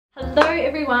Hello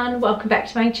everyone, welcome back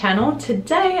to my channel.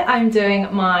 Today I'm doing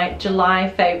my July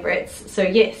favourites. So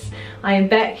yes, I am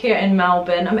back here in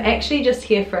Melbourne. I'm actually just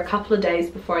here for a couple of days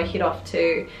before I head off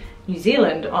to New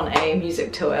Zealand on a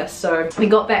music tour. So we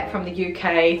got back from the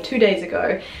UK 2 days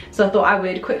ago, so I thought I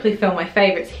would quickly film my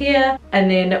favourites here,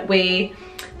 and then we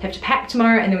have to pack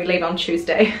tomorrow and then we leave on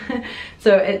Tuesday.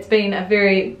 So it's been a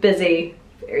very busy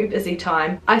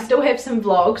time. I still have some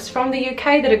vlogs from the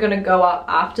UK that are going to go up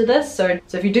after this, so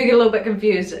if you do get a little bit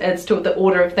confused as to the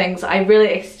order of things, I really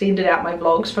extended out my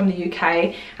vlogs from the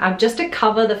UK just to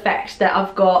cover the fact that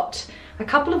I've got a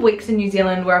couple of weeks in New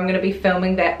Zealand where I'm going to be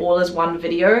filming that all as one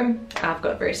video. I've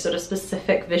got a very sort of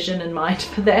specific vision in mind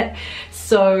for that,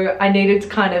 so I needed to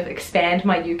kind of expand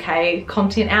my UK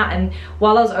content out, and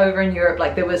while I was over in Europe,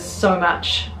 like, there was so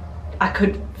much I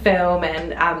could film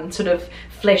and sort of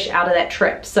flesh out of that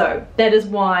trip. So that is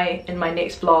why in my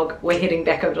next vlog we're heading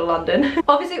back over to London.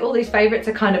 Obviously all these favourites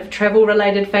are kind of travel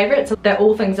related favourites. They're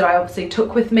all things that I obviously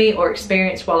took with me or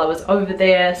experienced while I was over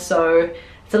there, so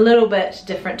it's a little bit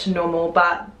different to normal,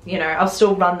 but you know, I'll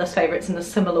still run this favourites in a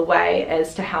similar way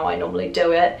as to how I normally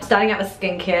do it. Starting out with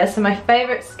skincare, so my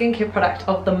favourite skincare product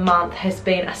of the month has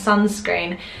been a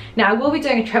sunscreen. Now I will be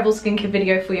doing a travel skincare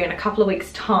video for you in a couple of weeks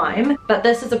time, but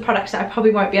this is a product that I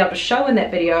probably won't be able to show in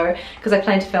that video because I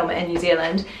plan to film it in New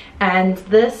Zealand, and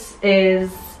this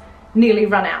is nearly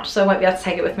run out, so I won't be able to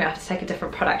take it with me. I have to take a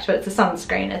different product, but it's a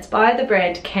sunscreen. It's by the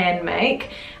brand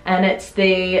Canmake, and it's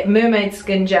the Mermaid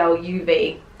Skin Gel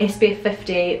UV SPF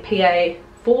 50 PA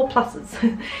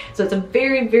 4+. So it's a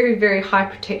very high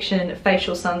protection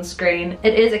facial sunscreen.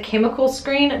 It is a chemical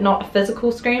screen, not a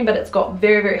physical screen, but it's got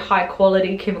very high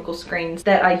quality chemical screens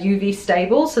that are UV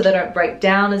stable, so they don't break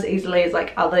down as easily as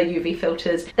like other UV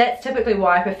filters. That's typically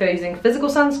why I prefer using physical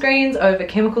sunscreens over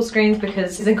chemical screens,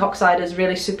 because zinc oxide is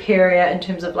really superior in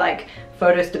terms of like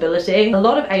photo stability. A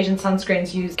lot of Asian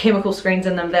sunscreens use chemical screens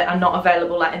in them that are not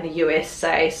available like in the US,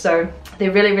 say, so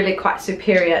they're really quite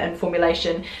superior in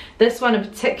formulation. This one in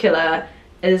particular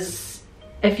is,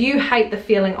 if you hate the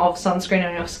feeling of sunscreen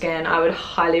on your skin, I would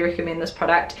highly recommend this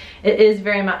product. It is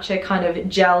very much a kind of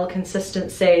gel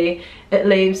consistency. It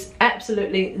leaves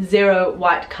absolutely zero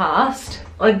white cast.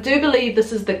 I do believe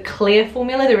this is the clear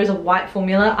formula. There is a white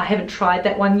formula. I haven't tried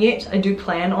that one yet. I do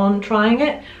plan on trying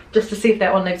it just to see if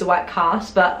that one leaves a white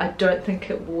cast, but I don't think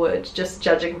it would, just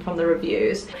judging from the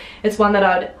reviews. It's one that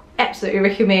I would absolutely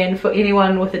recommend for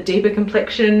anyone with a deeper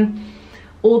complexion,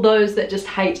 all those that just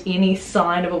hate any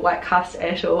sign of a white cast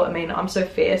at all. I mean, I'm so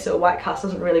fair, so a white cast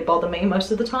doesn't really bother me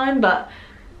most of the time, but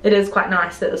it is quite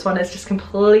nice that this one is just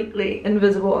completely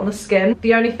invisible on the skin.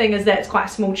 The only thing is that it's quite a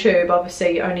small tube.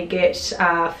 Obviously you only get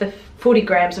 40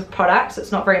 grams of product, so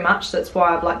it's not very much. So that's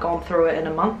why I've like gone through it in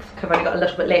a month. I've only got a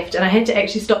little bit left, and I had to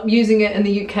actually stop using it in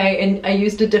the UK, and I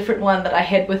used a different one that I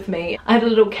had with me. I had a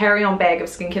little carry-on bag of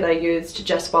skincare that I used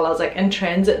just while I was like in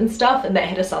transit and stuff, and that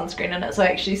had a sunscreen in it, so I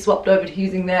actually swapped over to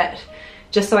using that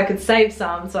just so I could save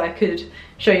some, so I could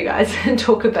show you guys and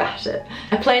talk about it.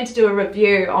 I plan to do a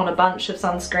review on a bunch of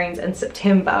sunscreens in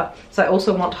September, so I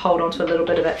also want to hold on to a little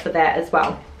bit of it for that as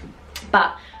well.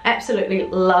 But I absolutely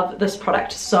love this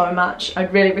product so much.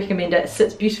 I'd really recommend it. It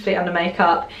sits beautifully under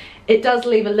makeup. It does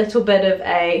leave a little bit of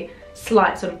a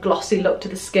slight sort of glossy look to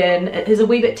the skin. It is a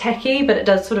wee bit tacky, but it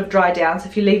does sort of dry down, so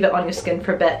if you leave it on your skin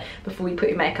for a bit before you put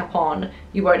your makeup on,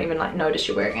 you won't even like notice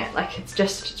you're wearing it. Like, it's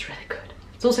really good.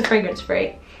 It's also fragrance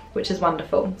free, which is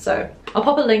wonderful. So I'll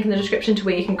pop a link in the description to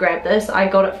where you can grab this. I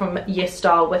got it from Yes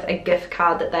Style with a gift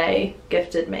card that they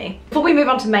gifted me. Before we move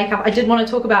on to makeup, I did want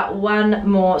to talk about one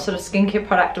more sort of skincare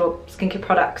product, or skincare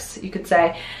products you could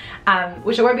say,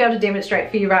 which I won't be able to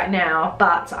demonstrate for you right now,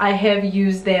 but I have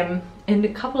used them in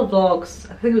a couple of vlogs.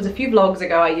 I think it was a few vlogs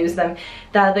ago I used them.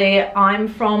 They're the I'm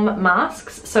From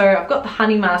masks. So I've got the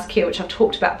honey mask here, which I've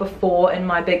talked about before in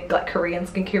my big like Korean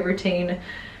skincare routine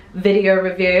video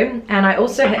review, and I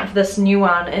also have this new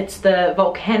one. It's the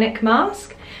Volcanic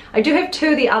mask. I do have two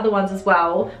of the other ones as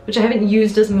well, which I haven't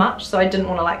used as much, so I didn't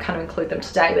want to like kind of include them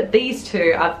today, but these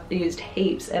two I've used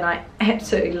heaps and I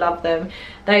absolutely love them.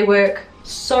 They work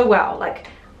so well. Like,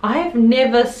 I have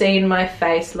never seen my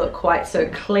face look quite so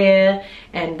clear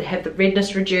and have the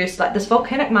redness reduced. Like, this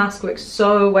Volcanic mask works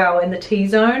so well in the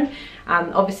T-zone.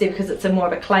 Obviously because it's a more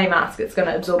of a clay mask, it's going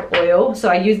to absorb oil, so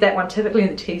I use that one typically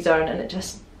in the T-zone, and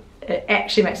it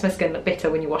actually makes my skin look better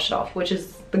when you wash it off, which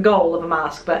is the goal of a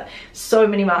mask, but so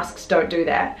many masks don't do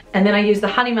that. And then I use the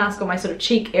honey mask on my sort of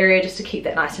cheek area just to keep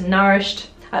that nice and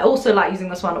nourished. I also like using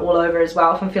this one all over as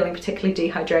well if I'm feeling particularly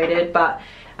dehydrated, but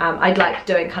I'd like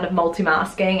doing kind of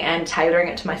multi-masking and tailoring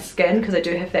it to my skin, because I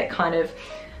do have that kind of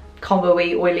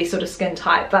combo-y, oily sort of skin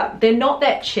type, but they're not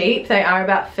that cheap. They are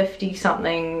about 50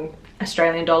 something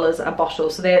Australian dollars a bottle,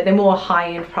 so they're more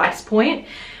high-end price point,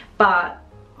 but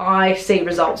I see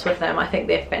results with them. I think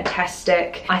they're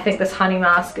fantastic. I think this honey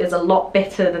mask is a lot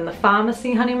better than the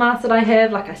pharmacy honey mask that I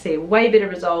have. Like, I see way better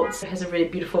results. It has a really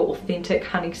beautiful authentic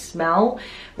honey smell,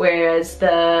 whereas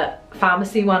the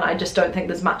pharmacy one, I just don't think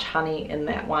there's much honey in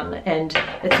that one, and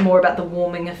it's more about the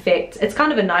warming effect. It's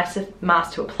kind of a nice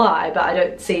mask to apply, but I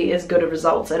don't see as good a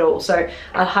results at all. So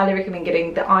I highly recommend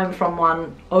getting the I'm From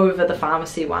one over the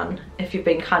pharmacy one if you've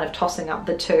been kind of tossing up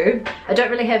the two. I don't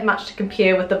really have much to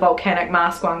compare with the Volcanic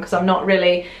mask one because I'm not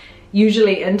really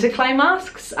usually into clay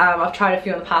masks. I've tried a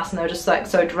few in the past and they're just like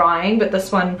so drying, but this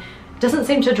one doesn't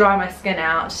seem to dry my skin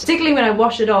out. Particularly when I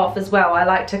wash it off as well, I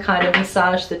like to kind of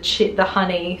massage the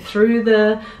honey through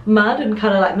the mud and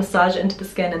kind of like massage it into the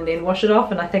skin and then wash it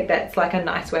off, and I think that's like a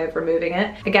nice way of removing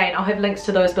it. Again, I'll have links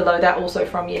to those below. They're also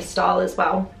from Yes Style as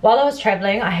well. While I was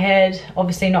traveling, I had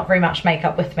obviously not very much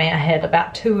makeup with me. I had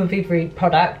about 2 of every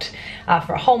product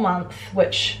for a whole month,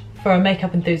 which for a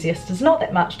makeup enthusiast is not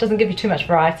that much, doesn't give you too much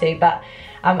variety, but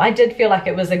I did feel like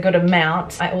it was a good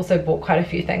amount. I also bought quite a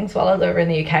few things while I was over in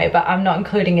the UK, but I'm not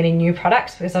including any new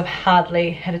products because I've hardly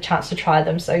had a chance to try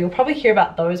them. So you'll probably hear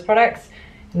about those products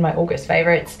in my August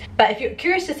favorites. But if you're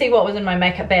curious to see what was in my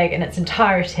makeup bag in its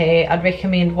entirety, I'd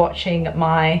recommend watching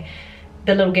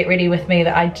the little get ready with me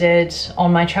that I did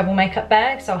on my travel makeup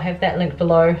bag. So I'll have that linked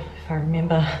below if I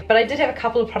remember. But I did have a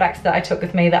couple of products that I took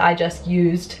with me that I just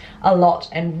used a lot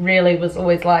and really was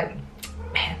always like,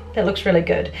 man, that looks really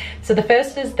good. So the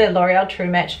first is the L'Oreal True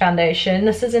Match foundation.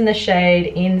 This is in the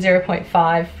shade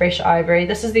N0.5 Fresh Ivory.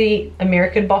 This is the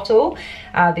American bottle.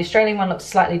 The Australian one looks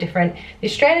slightly different. The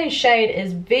Australian shade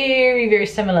is very, very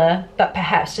similar, but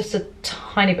perhaps just a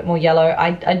tiny bit more yellow.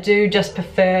 I do just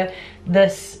prefer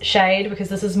this shade because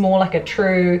this is more like a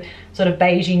true sort of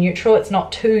beigey neutral. It's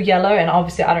not too yellow, and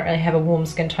obviously I don't really have a warm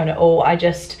skin tone at all. I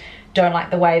just don't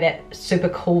like the way that super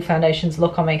cool foundations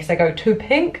look on me because they go too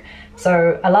pink.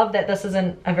 So I love that this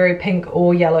isn't a very pink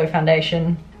or yellow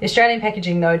foundation. The Australian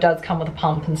packaging though does come with a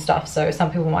pump and stuff, so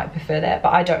some people might prefer that,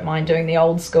 but I don't mind doing the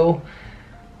old school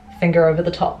finger over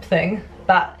the top thing.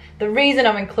 But the reason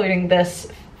I'm including this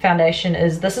foundation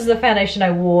is this is the foundation I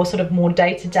wore sort of more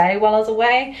day to day while I was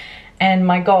away, and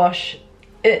my gosh,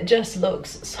 it just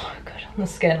looks so good on the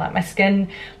skin. Like, my skin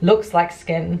looks like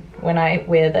skin when I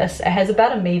wear this. It has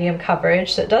about a medium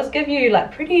coverage, so it does give you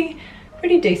like pretty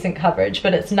decent coverage,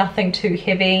 but it's nothing too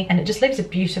heavy, and it just leaves a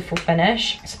beautiful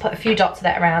finish. So put a few dots of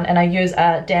that around, and I use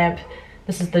a damp,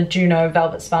 this is the Juno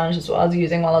Velvet Sponge, is what I was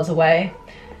using while I was away.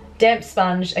 Damp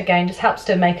sponge, again, just helps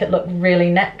to make it look really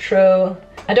natural.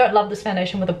 I don't love this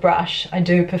foundation with a brush. I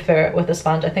do prefer it with a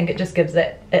sponge. I think it just gives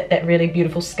it that really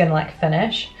beautiful skin-like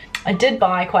finish. I did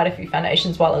buy quite a few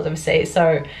foundations while I was overseas,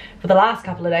 so for the last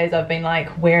couple of days I've been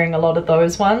like wearing a lot of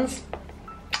those ones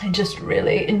and just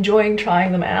really enjoying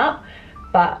trying them out.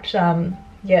 But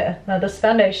yeah, no, this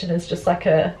foundation is just like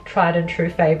a tried and true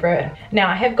favorite. Now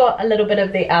I have got a little bit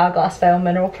of the Hourglass Veil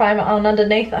Mineral Primer on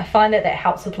underneath. I find that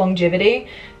helps with longevity.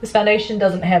 This foundation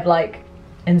doesn't have like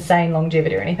insane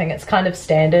longevity or anything. It's kind of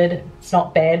standard. It's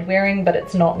not bad wearing, but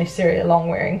it's not necessarily a long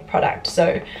wearing product.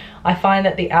 So I find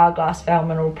that the Hourglass Veil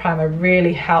Mineral Primer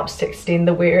really helps to extend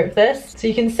the wear of this. So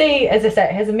you can see, as I say,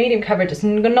 it has a medium coverage. It's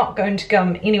not going to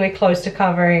come anywhere close to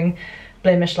covering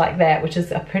blemish like that, which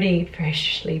is a pretty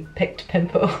freshly picked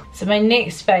pimple. So my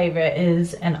next favorite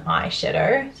is an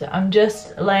eyeshadow. So I'm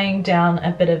just laying down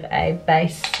a bit of a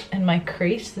base in my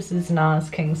crease. This is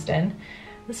NARS Kingston.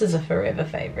 This is a forever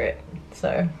favorite,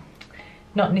 so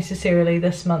not necessarily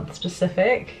this month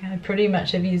specific. I pretty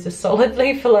much have used this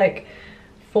solidly for like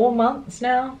 4 months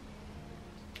now.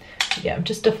 Yeah, I'm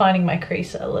just defining my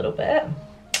crease a little bit.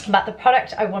 But the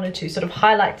product I wanted to sort of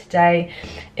highlight today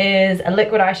is a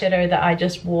liquid eyeshadow that I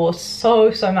just wore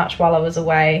so much while I was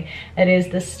away. It is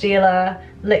the Stila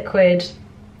liquid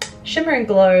Shimmer and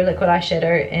Glow liquid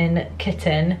eyeshadow in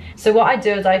Kitten. So what I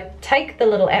do is I take the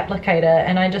little applicator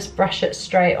and I just brush it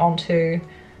straight onto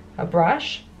a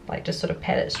brush, like just sort of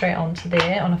pat it straight onto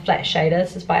there on a flat shader.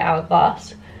 This is by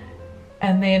Hourglass.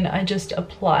 And then I just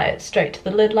apply it straight to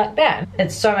the lid like that.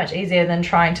 It's so much easier than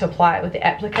trying to apply it with the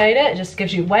applicator. It just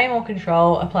gives you way more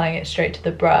control applying it straight to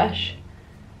the brush.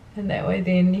 And that way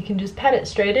then you can just pat it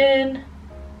straight in.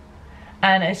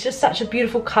 And it's just such a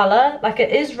beautiful color. Like,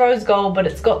 it is rose gold, but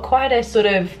it's got quite a sort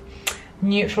of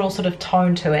neutral sort of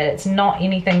tone to it. It's not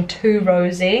anything too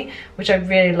rosy, which I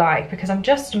really like because I'm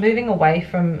just moving away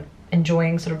from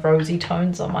enjoying sort of rosy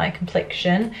tones on my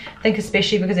complexion. I think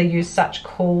especially because I use such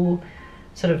cool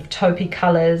sort of taupey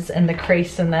colors in the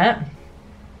crease and that.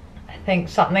 I think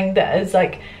something that is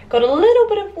like got a little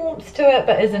bit of warmth to it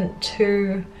but isn't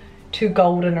too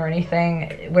golden or anything.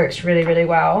 It works really, really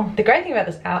well. The great thing about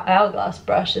this hourglass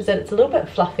brush is that it's a little bit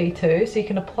fluffy too, so you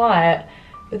can apply it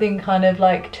but then kind of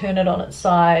like turn it on its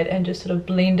side and just sort of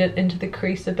blend it into the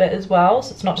crease a bit as well,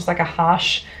 so it's not just like a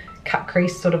harsh cut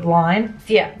crease sort of line.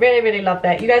 So yeah, really, really love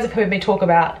that. You guys have heard me talk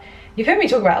about, you've heard me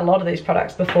talk about a lot of these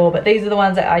products before, but these are the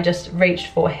ones that I just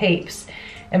reached for heaps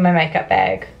in my makeup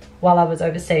bag while I was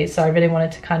overseas, so I really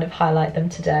wanted to kind of highlight them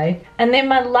today. And then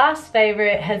my last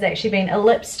favorite has actually been a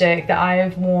lipstick that I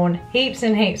have worn heaps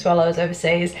and heaps while I was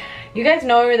overseas. You guys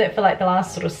know that for like the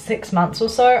last sort of 6 months or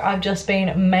so, I've just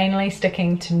been mainly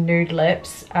sticking to nude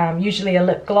lips, usually a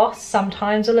lip gloss,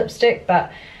 sometimes a lipstick,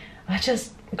 but I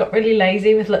just got really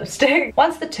lazy with lipstick.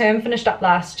 Once the term finished up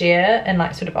last year in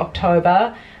like sort of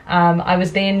October, I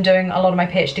was then doing a lot of my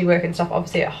PhD work and stuff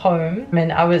obviously at home,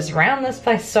 and I was around this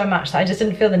place so much that I just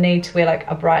didn't feel the need to wear like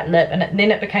a bright lip, and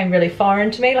then it became really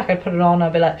foreign to me. Like I'd put it on,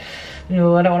 I'd be like,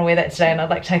 no, I don't want to wear that today, and I'd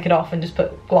like take it off and just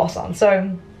put gloss on.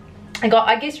 So I got,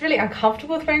 I guess, really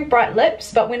uncomfortable with wearing bright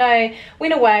lips, but when I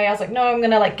went away I was like, no, I'm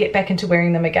gonna like get back into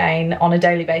wearing them again on a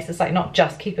daily basis, like not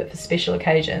just keep it for special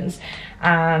occasions.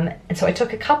 And so I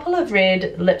took a couple of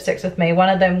red lipsticks with me. One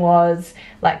of them was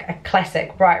like a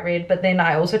classic bright red, but then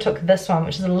I also took this one,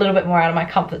 which is a little bit more out of my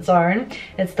comfort zone.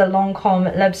 It's the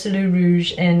Lancôme L'Absolu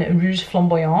Rouge in Rouge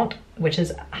Flamboyant, which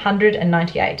is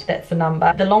 198, that's the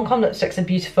number. The Lancôme lipsticks are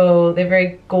beautiful, they're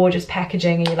very gorgeous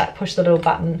packaging, and you like push the little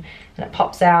button and it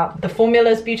pops out. The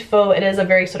formula is beautiful, it is a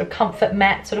very sort of comfort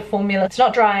matte sort of formula. It's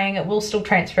not drying, it will still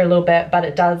transfer a little bit, but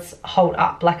it does hold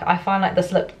up. Like I find like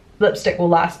this lipstick will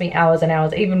last me hours and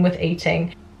hours, even with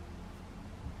eating.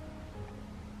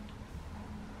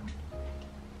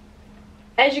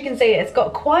 As you can see, it's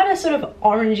got quite a sort of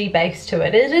orangey base to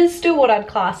it. It is still what I'd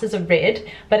class as a red,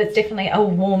 but it's definitely a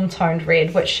warm toned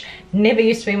red, which never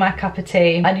used to be my cup of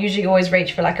tea. I'd usually always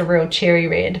reach for like a real cherry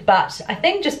red, but I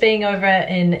think just being over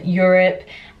in Europe,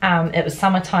 it was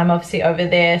summertime obviously over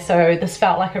there, so this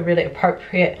felt like a really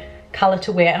appropriate color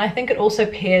to wear, and I think it also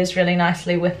pairs really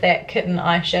nicely with that Kitten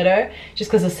eyeshadow,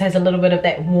 just because this has a little bit of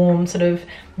that warm sort of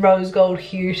rose gold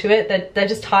hue to it. They're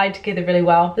just tied together really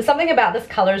well. There's something about this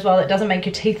color as well that doesn't make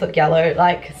your teeth look yellow.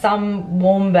 Like some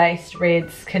warm based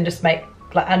reds can just make,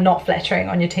 like, are not flattering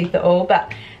on your teeth at all,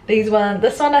 but this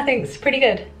one I think is pretty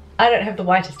good. I don't have the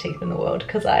whitest teeth in the world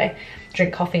because I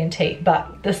drink coffee and tea,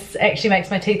 but this actually makes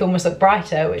my teeth almost look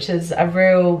brighter, which is a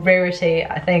real rarity.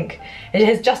 I think it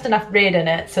has just enough red in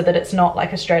it so that it's not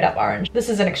like a straight up orange. This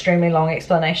is an extremely long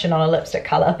explanation on a lipstick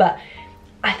color, but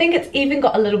I think it's even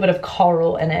got a little bit of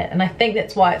coral in it, and I think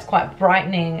that's why it's quite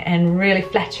brightening and really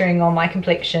flattering on my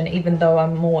complexion, even though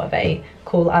I'm more of a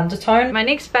cool undertone. My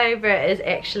next favorite is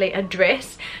actually a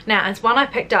dress. Now it's one I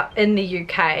picked up in the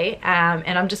UK,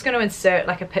 and I'm just going to insert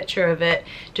like a picture of it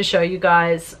to show you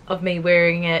guys of me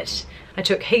wearing it. I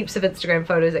took heaps of Instagram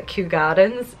photos at Kew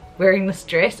Gardens wearing this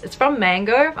dress. It's from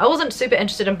Mango. I wasn't super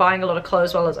interested in buying a lot of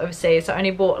clothes while I was overseas, so I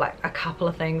only bought like a couple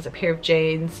of things, a pair of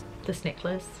jeans, this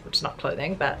necklace, which is not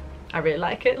clothing, but I really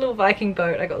like it. Little Viking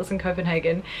boat. I got this in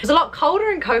Copenhagen. It was a lot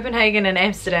colder in Copenhagen and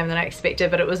Amsterdam than I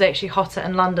expected, but it was actually hotter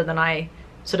in London than I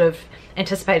sort of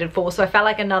anticipated for, so I felt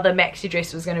like another maxi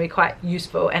dress was going to be quite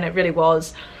useful, and it really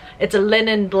was. It's a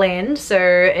linen blend, so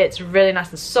it's really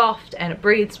nice and soft and it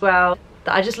breathes well.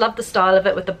 I just love the style of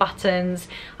it with the buttons.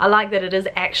 I like that it is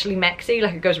actually maxi,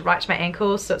 like it goes right to my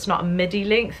ankles, so it's not a midi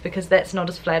length, because that's not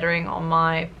as flattering on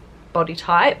my body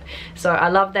type. So I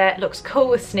love that. It looks cool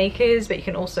with sneakers, but you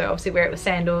can also obviously wear it with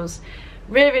sandals.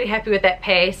 Really happy with that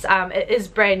piece. It is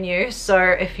brand new, so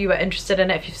if you were interested in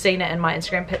it, if you've seen it in my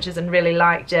Instagram pictures and really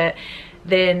liked it,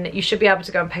 then you should be able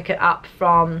to go and pick it up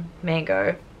from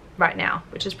Mango right now,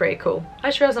 which is pretty cool. I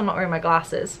just realized I'm not wearing my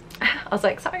glasses. I was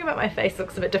like, something about my face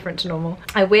looks a bit different to normal.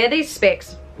 I wear these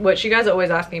specs, which you guys are always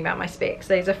asking about my specs.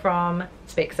 These are from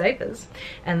Specsavers,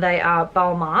 and they are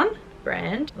Balmain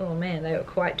brand. Oh man, they were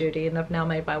quite dirty, and they've now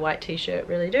made my white t-shirt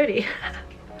really dirty.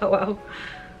 Oh well,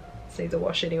 this needs a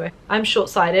wash anyway. I'm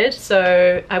short-sighted,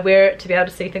 so I wear it to be able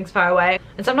to see things far away,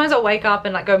 and sometimes I'll wake up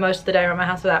and like go most of the day around my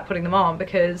house without putting them on,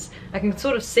 because I can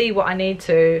sort of see what I need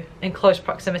to in close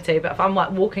proximity. But if I'm like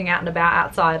walking out and about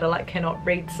outside, I like cannot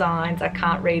read signs, I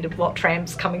can't read what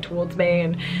tram's coming towards me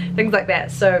and things like that.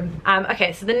 So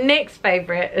okay, so the next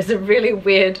favorite is a really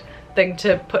weird thing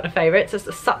to put in a favorite. It's just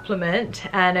a supplement,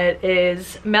 and it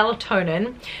is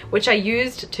melatonin, which I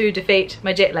used to defeat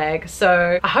my jet lag.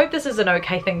 So I hope this is an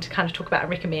okay thing to kind of talk about and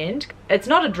recommend. It's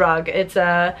not a drug, it's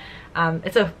a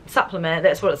It's a supplement,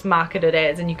 that's what it's marketed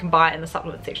as, and you can buy it in the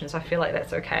supplement section, so I feel like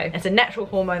that's okay. It's a natural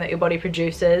hormone that your body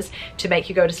produces to make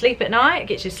you go to sleep at night. It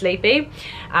gets you sleepy,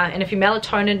 and if your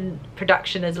melatonin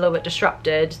production is a little bit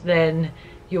disrupted, then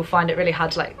you'll find it really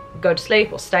hard to like go to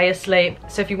sleep or stay asleep.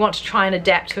 So if you want to try and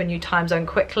adapt to a new time zone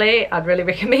quickly, I'd really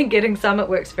recommend getting some. It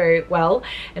works very well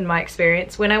in my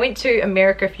experience. When I went to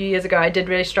America a few years ago, I did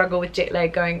really struggle with jet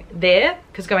lag going there,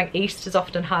 because going east is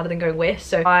often harder than going west.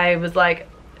 So I was like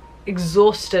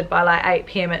exhausted by like 8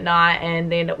 p.m. at night,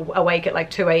 and then awake at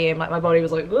like 2 a.m. like my body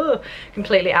was like, ugh,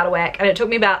 completely out of whack. And it took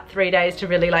me about 3 days to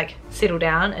really like settle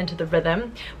down into the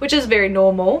rhythm, which is very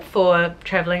normal for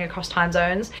traveling across time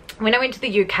zones. When I went to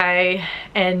the UK,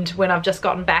 and when I've just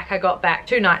gotten back, I got back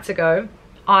 2 nights ago,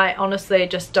 I honestly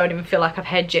just don't even feel like I've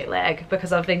had jet lag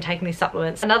because I've been taking these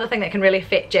supplements. Another thing that can really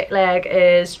affect jet lag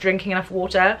is drinking enough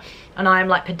water, and I'm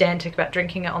like pedantic about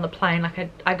drinking it on the plane. Like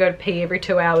I go to pee every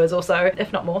 2 hours or so,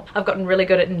 if not more. I've gotten really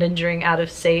good at ninjaing out of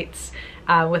seats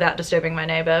without disturbing my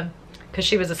neighbour, because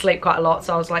she was asleep quite a lot,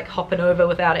 so I was like hopping over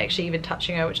without actually even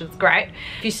touching her, which is great.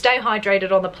 If you stay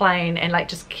hydrated on the plane and like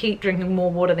just keep drinking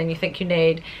more water than you think you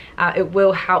need, it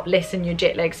will help lessen your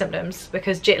jet lag symptoms,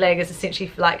 because jet lag is essentially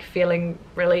like feeling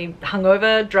really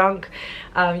hungover, drunk.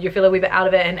 You feel a wee bit out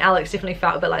of it, and Alex definitely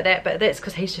felt a bit like that, but that's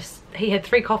because he had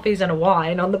 3 coffees and a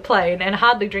wine on the plane and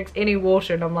hardly drinks any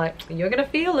water, and I'm like, you're gonna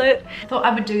feel it. I thought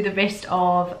I would do the rest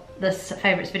of this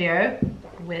favourites video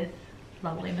with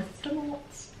lovely Mr.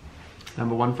 Mortz.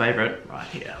 Number 1 favourite right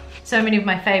here. So many of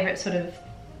my favourite sort of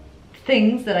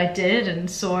things that I did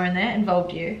and saw in there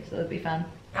involved you, so it'll be fun.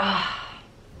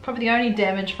 Probably the only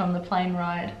damage from the plane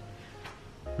ride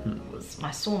was my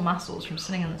sore muscles from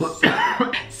sitting in the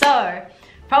seat. So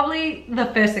probably the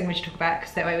first thing we should talk about,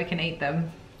 because that way we can eat them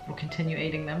or continue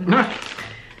eating them.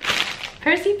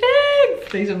 Percy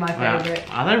pigs! These are my favourite.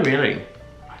 Are they really?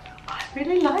 I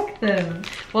really like them.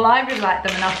 Well, I really like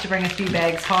them enough to bring a few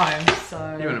bags home,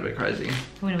 so... You went a bit crazy.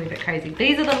 I went a wee bit crazy.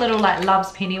 These are the little like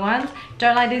Love's Penny ones.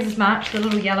 Don't like these as much. The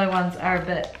little yellow ones are a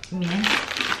bit meh.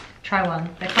 Try one.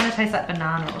 They kind of taste like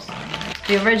banana or something.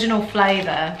 The original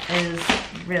flavour is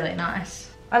really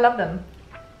nice. I love them.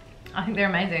 I think they're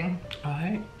amazing.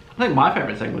 I think my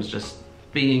favourite thing was just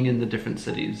being in the different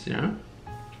cities, you know?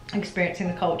 Experiencing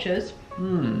the cultures.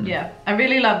 Yeah. I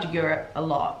really loved Europe a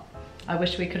lot. I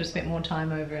wish we could have spent more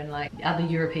time over in like other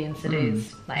European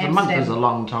cities. Like a month was a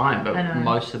long time, but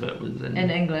most of it was in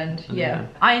England. Yeah.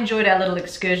 I enjoyed our little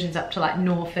excursions up to like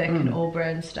Norfolk and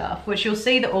Albury and stuff, which you'll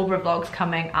see the Albury vlogs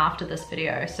coming after this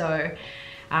video. So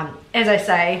as I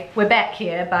say, we're back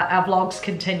here, but our vlogs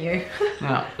continue.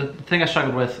 Now, the thing I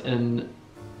struggled with in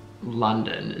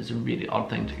London is a really odd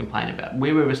thing to complain about.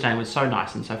 Where we were staying was so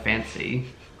nice and so fancy,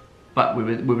 but we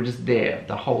were just there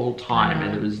the whole time,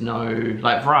 and there was no,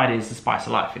 like, variety is the spice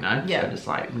of life, you know? Yeah. So just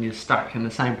like when you're stuck in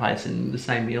the same place and the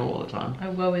same meal all the time.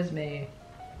 Oh, woe is me.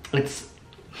 It's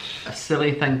a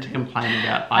silly thing to complain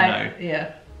about, I know.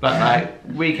 Yeah. But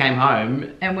like, we came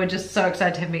home. And we're just so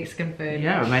excited to have Mexican food.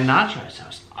 Yeah, we made nachos. So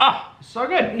it's so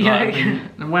good. Yeah. Like,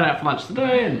 and went out for lunch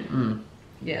today and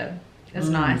yeah. It's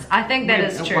nice. I think that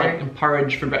is true. Like,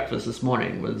 porridge for breakfast this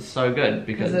morning was so good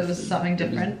because it was something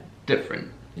different. Different.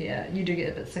 Yeah, you do get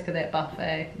a bit sick of that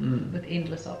buffet with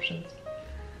endless options.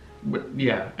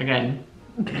 Yeah, again,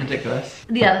 ridiculous.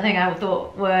 The other thing I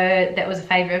thought that was a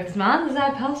favourite of this month is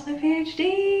I passed my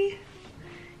PhD.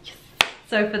 Yes.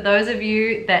 So for those of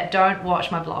you that don't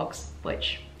watch my vlogs,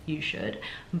 which you should,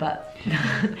 but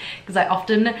because I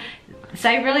often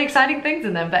say really exciting things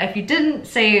in them, but if you didn't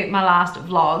see my last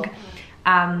vlog,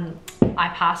 I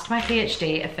passed my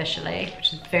PhD officially,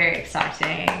 which is very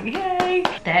exciting. Yay!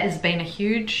 That has been a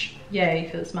huge yay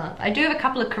for this month. I do have a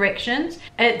couple of corrections.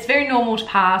 It's very normal to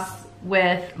pass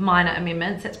with minor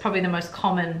amendments. That's probably the most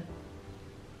common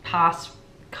pass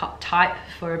type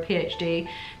for a PhD.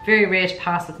 Very rare to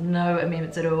pass with no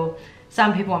amendments at all.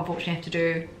 Some people unfortunately have to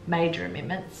do major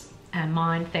amendments, and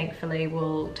mine thankfully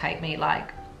will take me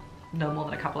like no more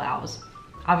than a couple of hours.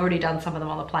 I've already done some of them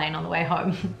on the plane on the way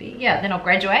home. But yeah, then I'll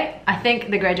graduate. I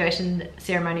think the graduation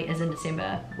ceremony is in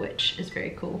December, which is very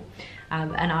cool.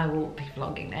 And I will be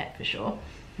vlogging that for sure.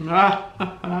 You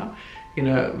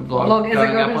know, vlog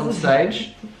going up on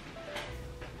stage.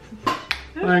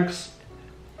 Thanks.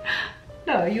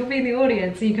 No, you'll be in the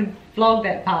audience so you can vlog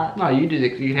that part. No, you do.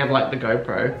 You have like the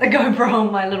GoPro. The GoPro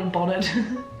on my little bonnet.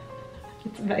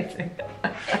 It's amazing.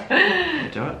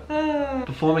 Do it.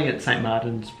 Performing at St.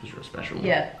 Martin's was real special.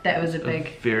 Yeah, that was a big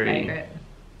favourite.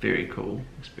 Very cool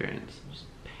experience. It was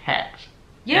packed.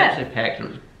 Yeah. Absolutely packed. And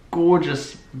it was a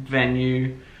gorgeous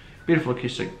venue. Beautiful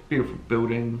acoustic, beautiful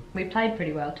building. We played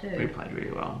pretty well too. We played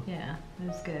really well. Yeah, it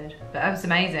was good. But it was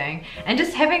amazing. And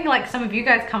just having like some of you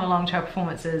guys come along to our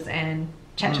performances and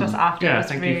chat to us after was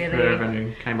thank really, you for everyone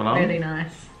who came along. really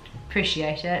nice.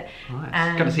 Appreciate it. Nice.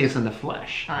 And Got to see us in the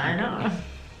flesh. I know.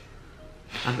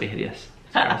 Aren't we hideous?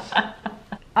 Sorry.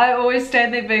 I always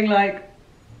stand there being like,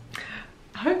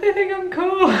 I hope they think I'm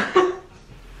cool.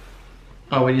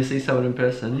 Oh, when you see someone in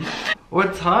person? Well,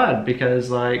 it's hard because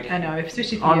like... I know,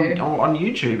 especially for you. On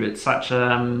YouTube, it's such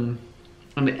an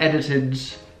edited...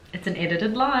 It's an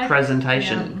edited live.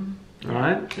 Presentation,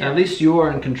 right? Yeah. At least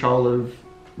you're in control of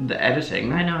the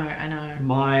editing. I know, I know.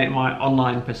 My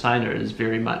online persona is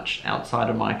very much outside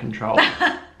of my control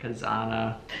because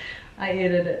Arna... I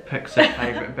edit it. Picks her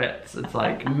favourite bits. It's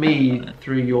like me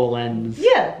through your lens.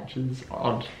 Yeah. Which is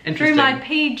odd. Interesting. Through my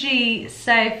PG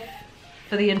safe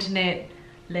for the internet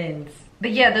lens.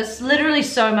 But yeah, there's literally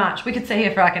so much. We could sit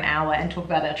here for like an hour and talk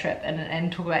about our trip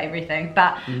and talk about everything.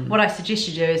 But what I suggest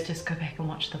you do is just go back and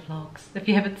watch the vlogs if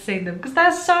you haven't seen them, because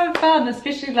they're so fun,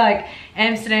 especially like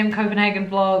Amsterdam, Copenhagen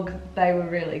vlog. They were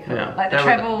really cool. Yeah, like the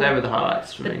travel. They were the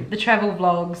highlights for me. The travel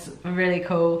vlogs were really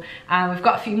cool. We've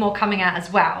got a few more coming out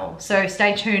as well, so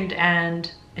stay tuned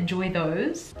and enjoy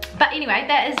those. But anyway,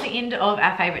 that is the end of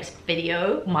our favourites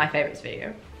video, my favourites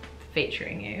video,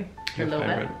 featuring you for a little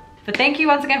bit. But thank you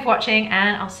once again for watching,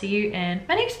 and I'll see you in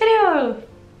my next video.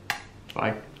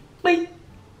 Bye. Bye.